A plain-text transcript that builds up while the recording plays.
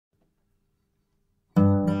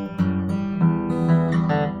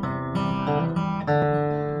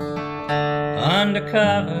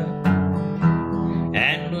undercover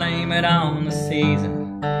and blame it on the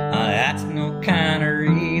season. That's no kind of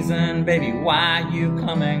reason, baby, why you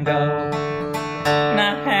come and go. And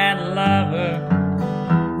I had a lover,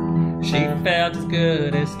 she felt as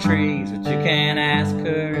good as trees, but you can't ask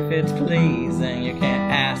her if it's pleasing, you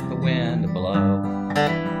can't ask the wind to blow.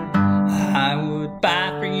 I would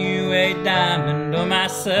buy for you a diamond or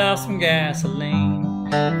myself some gasoline.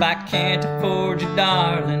 If I can't afford you,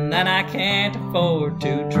 darling, then I can't afford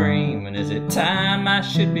to dream. And is it time I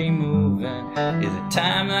should be moving? Is it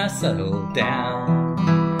time I settle down?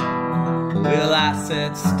 Will I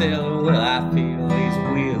sit still or will I feel these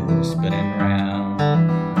wheels spinning round?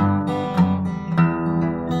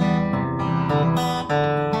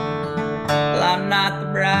 Well, I'm not the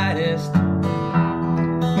brightest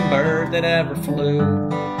bird that ever flew.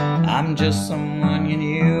 I'm just someone you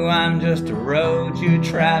knew, I'm just a road you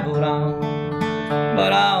traveled on.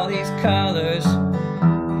 But all these colors,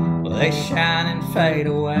 well, they shine and fade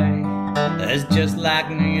away. It's just like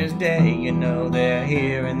New Year's Day, you know they're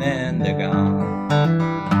here and then they're gone.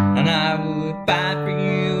 And I would buy for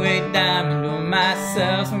you a diamond or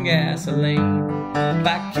myself some gasoline. If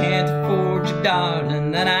I can't afford you,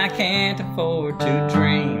 darling, then I can't afford to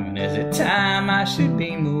dream. And is it time I should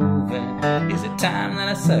be moving? Is it time that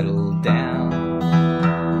I settle down?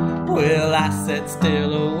 Will I sit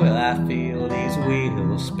still or will I feel these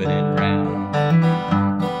wheels spinning round?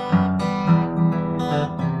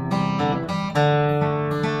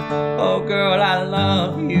 Oh girl, I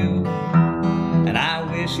love you, and I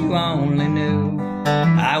wish you only knew.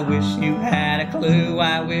 I wish you had a clue,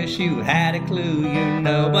 I wish you had a clue, you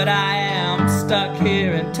know. But I am stuck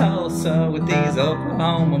here in Tulsa with these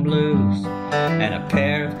Oklahoma blues and a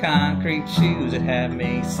pair of concrete shoes that have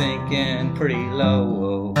me sinking pretty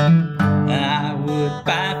low. And I would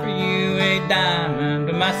buy for you a diamond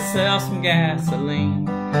or myself some gasoline.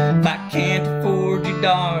 If I can't afford you,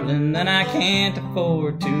 darling, then I can't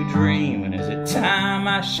afford to dream. And is it time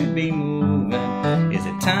I should be moving? Is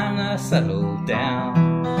it time that I settle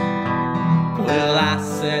down? Will I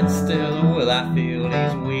sit still or will I feel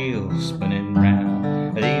these wheels spinning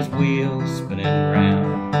round? These wheels spinning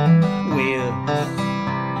round. Wheels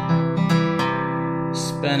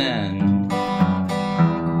spinning